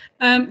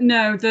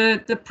 No,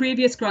 the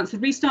previous grants, the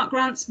Restart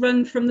grants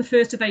run from the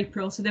 1st of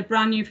April, so they're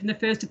brand new from the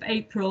 1st of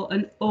April,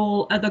 and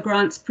all other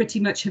grants pretty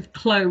much have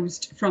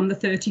closed from the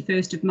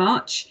 31st of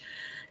March.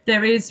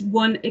 There is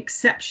one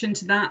exception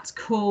to that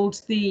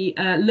called the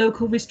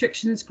Local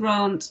Restrictions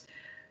Grant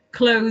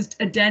Closed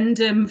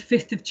Addendum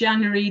 5th of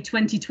January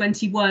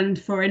 2021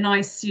 for a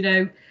nice, you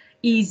know,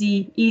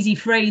 easy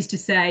phrase to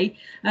say.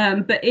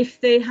 But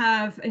if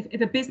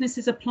a business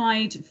has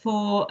applied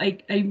for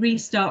a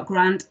Restart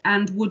grant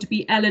and would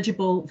be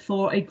eligible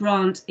for a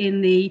grant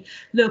in the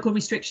Local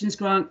Restrictions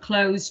Grant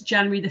Closed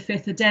January the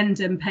 5th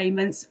Addendum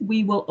payments,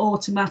 we will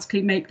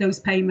automatically make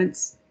those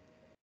payments.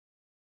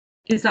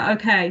 Is that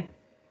okay?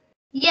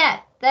 Yeah,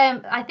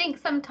 I think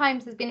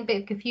sometimes there's been a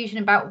bit of confusion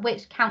about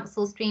which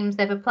council streams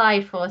they've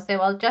applied for, so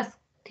I'll just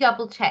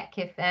double check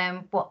if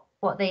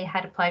what they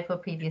had applied for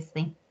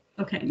previously.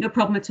 Okay, no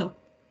problem at all.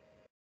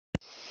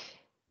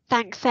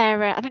 Thanks,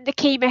 Sarah. I think the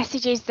key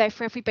message is, though,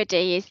 for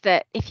everybody is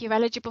that if you're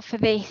eligible for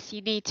this,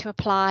 you need to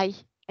apply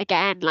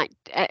again, like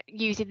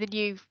using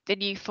the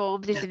new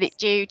forms, isn't it,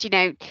 Jude? You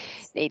know,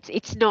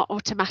 it's not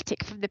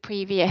automatic from the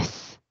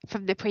previous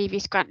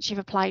grants you've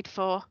applied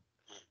for.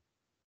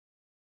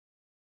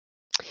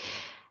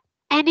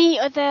 Any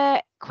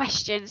other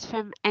questions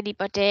from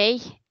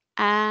anybody?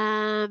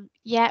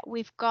 Yeah,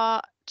 we've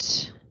got,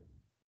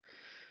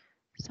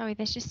 sorry,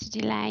 there's just a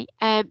delay.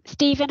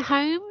 Stephen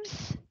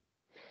Holmes.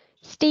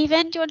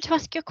 Stephen, do you want to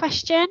ask your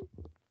question?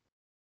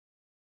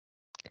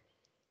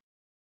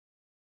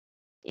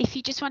 If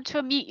you just want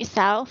to unmute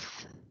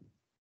yourself.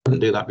 I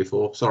couldn't do that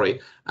before, sorry.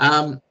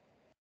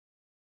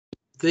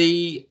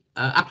 The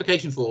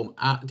application form,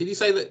 did you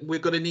say that we're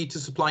going to need to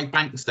supply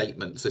bank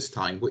statements this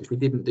time, which we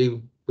didn't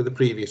do with the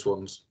previous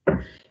ones?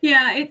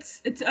 Yeah,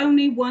 it's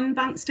only one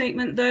bank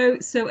statement though.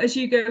 So as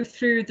you go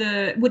through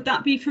would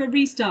that be for a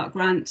Restart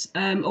grant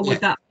or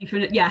would that be for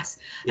yes?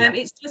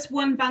 It's just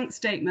one bank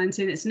statement,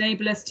 and it's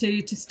enable us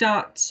to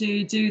start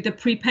to do the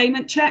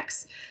prepayment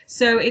checks.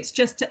 So it's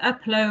just to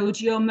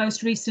upload your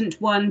most recent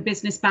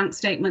business bank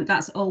statement.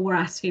 That's all we're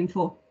asking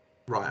for.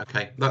 Right.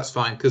 Okay, that's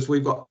fine, because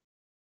we've got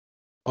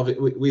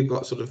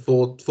sort of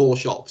four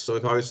shops, so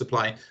if I was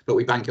supplying, but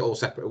we bank it all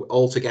separate,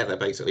 all together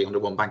basically under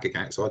one bank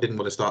account, so I didn't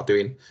want to start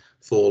doing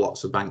 4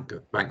 lots of bank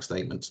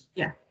statements.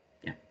 Yeah.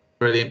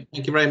 Brilliant,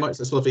 thank you very much,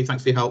 that's lovely,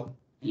 thanks for your help.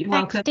 You're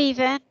welcome. Thanks,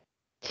 Stephen.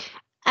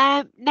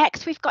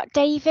 Next we've got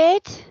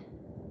David.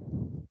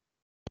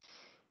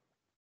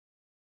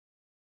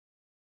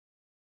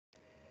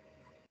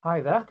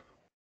 Hi there.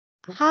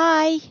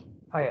 Hi.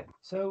 Hiya.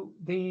 So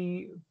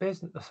the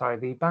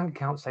bank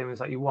account statements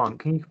that you want,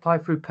 can you apply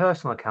through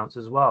personal accounts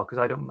as well? Because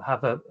I don't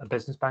have a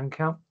business bank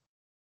account.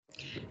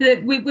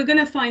 We're going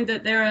to find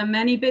that there are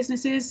many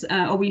businesses,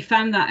 or we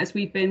found that as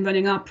we've been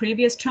running our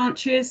previous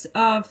tranches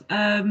of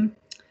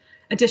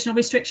additional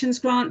restrictions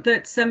grant,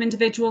 that some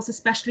individuals,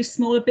 especially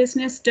smaller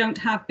business, don't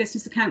have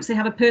business accounts. They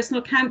have a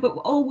personal account, but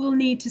all we'll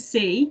need to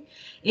see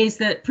is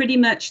that pretty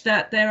much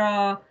that there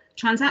are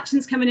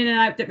transactions coming in and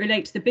out that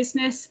relate to the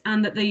business,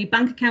 and that the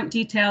bank account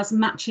details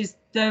matches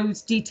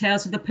those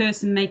details of the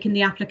person making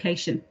the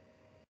application.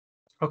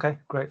 Okay,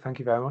 great. Thank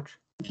you very much.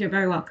 You're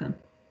very welcome.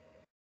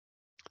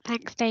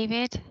 Thanks,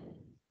 David.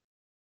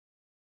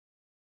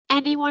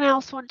 Anyone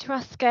else want to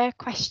ask a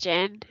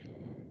question?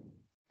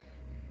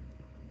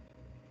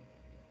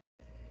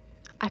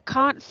 I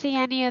can't see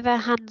any other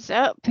hands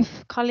up.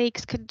 If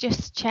colleagues can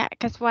just check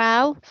as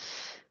well.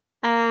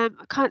 I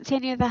can't see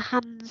any other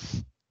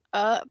hands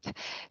up.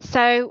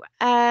 So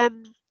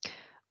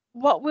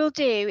what we'll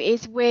do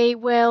is we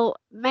will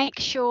make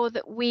sure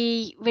that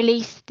we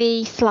release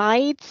the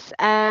slides.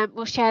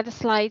 We'll share the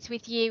slides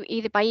with you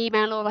either by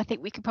email, or I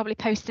think we can probably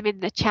post them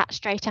in the chat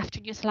straight after,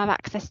 and you'll still have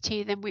access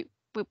to them.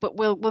 but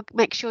we'll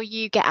make sure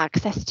you get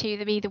access to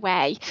them either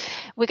way.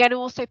 We're going to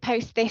also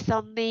post this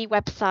on the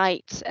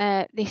website,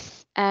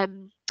 this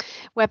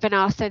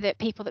webinar, so that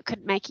people that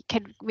couldn't make it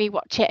can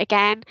rewatch it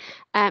again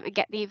and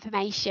get the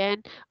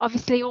information.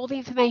 Obviously, all the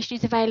information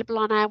is available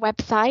on our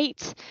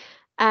website.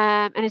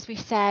 And as we've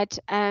said,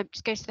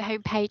 just go to the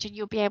home page and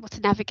you'll be able to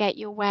navigate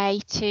your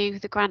way to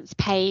the grants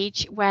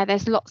page, where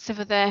there's lots of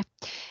other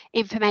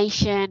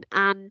information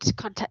and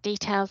contact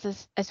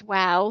details as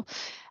well.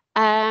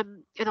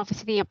 And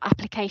obviously the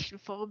application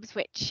forms,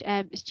 which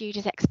as Jude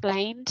has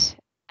explained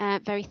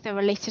very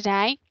thoroughly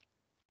today.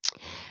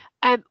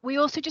 We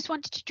also just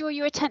wanted to draw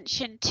your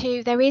attention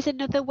to, there is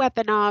another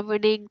webinar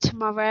running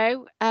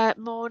tomorrow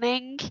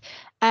morning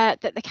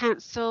that the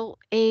council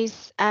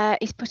is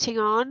putting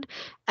on,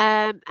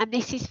 and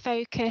this is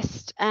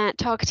focused,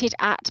 targeted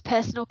at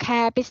personal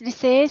care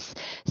businesses.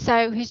 So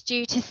as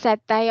Jude has said,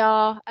 they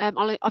are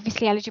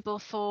obviously eligible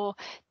for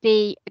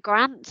the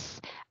grants.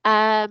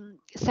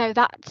 So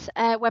that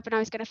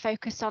webinar is going to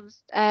focus on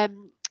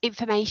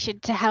information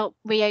to help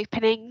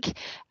reopening,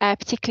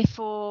 particularly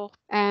for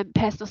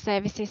personal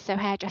services, so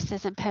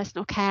hairdressers and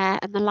personal care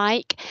and the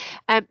like.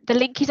 The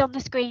link is on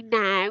the screen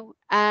now,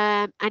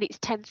 and it's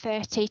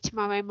 10:30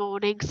 tomorrow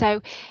morning,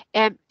 so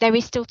there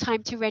is still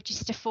time to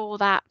register for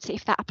that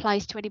if that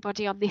applies to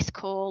anybody on this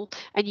call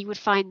and you would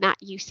find that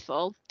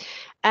useful.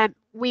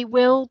 We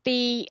will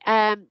be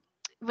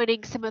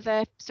running some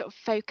other sort of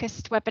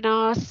focused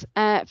webinars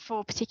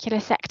for particular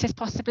sectors,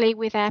 possibly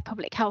with our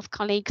public health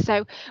colleagues,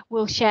 so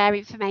we'll share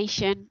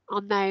information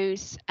on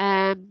those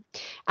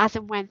as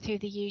and when through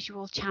the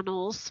usual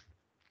channels.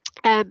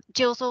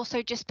 Jill's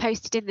also just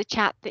posted in the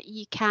chat that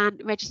you can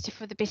register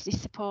for the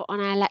business support on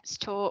our Let's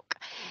Talk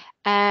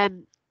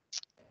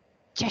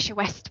Cheshire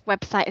West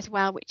website as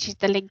well, which is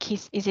the link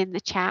is in the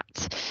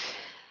chat.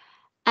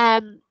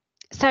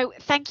 So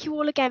thank you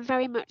all again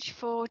very much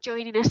for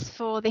joining us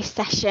for this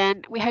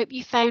session. We hope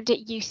you found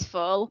it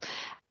useful,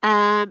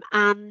 and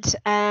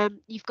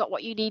you've got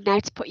what you need now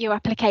to put your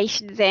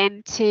applications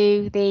in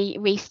to the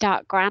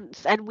Restart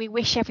grants, and we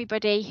wish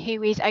everybody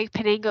who is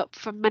opening up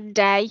from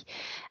Monday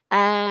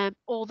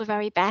all the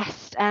very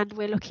best, and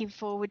we're looking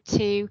forward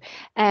to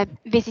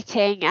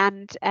visiting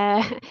and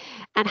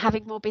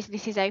having more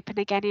businesses open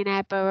again in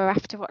our borough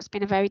after what's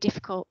been a very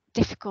difficult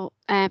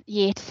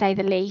year, to say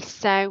the least.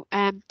 So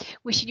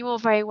wishing you all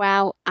very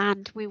well,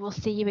 and we will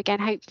see you again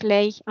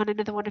hopefully on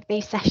another one of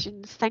these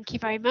sessions. Thank you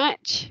very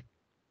much.